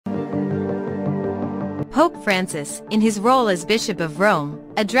Pope Francis, in his role as Bishop of Rome,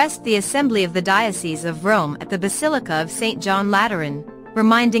 addressed the Assembly of the Diocese of Rome at the Basilica of St. John Lateran,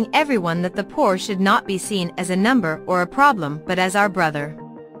 reminding everyone that the poor should not be seen as a number or a problem but as our brother.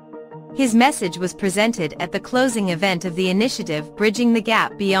 His message was presented at the closing event of the initiative Bridging the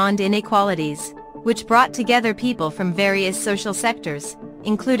Gap Beyond Inequalities, which brought together people from various social sectors,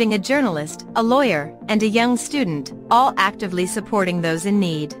 including a journalist, a lawyer, and a young student, all actively supporting those in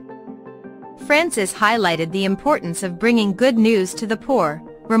need. Francis highlighted the importance of bringing good news to the poor,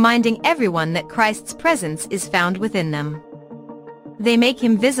 reminding everyone that Christ's presence is found within them. They make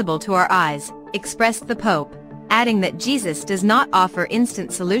him visible to our eyes, expressed the Pope, adding that Jesus does not offer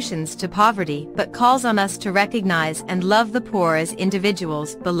instant solutions to poverty but calls on us to recognize and love the poor as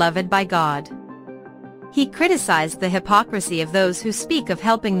individuals beloved by God. He criticized the hypocrisy of those who speak of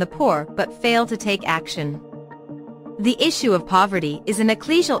helping the poor but fail to take action. The issue of poverty is an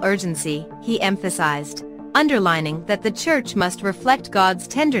ecclesial urgency, he emphasized, underlining that the Church must reflect God's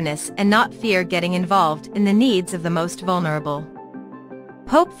tenderness and not fear getting involved in the needs of the most vulnerable.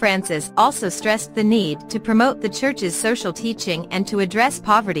 Pope Francis also stressed the need to promote the Church's social teaching and to address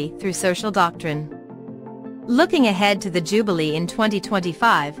poverty through social doctrine. Looking ahead to the Jubilee in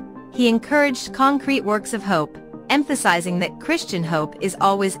 2025, he encouraged concrete works of hope, emphasizing that Christian hope is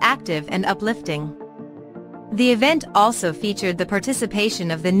always active and uplifting. The event also featured the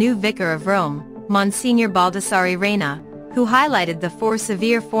participation of the new Vicar of Rome, Monsignor Baldassare Reina, who highlighted the 4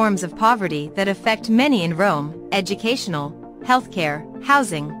 severe forms of poverty that affect many in Rome: educational, healthcare,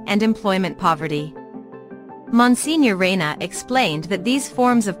 housing, and employment poverty. Monsignor Reina explained that these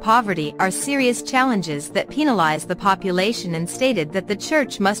forms of poverty are serious challenges that penalize the population and stated that the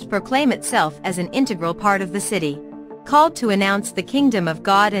Church must proclaim itself as an integral part of the city, called to announce the kingdom of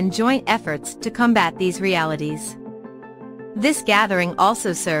God and joint efforts to combat these realities. This gathering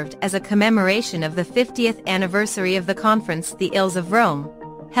also served as a commemoration of the 50th anniversary of the conference The Ills of Rome,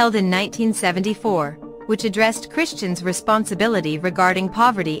 held in 1974, which addressed Christians' responsibility regarding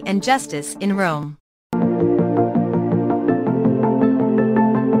poverty and justice in Rome.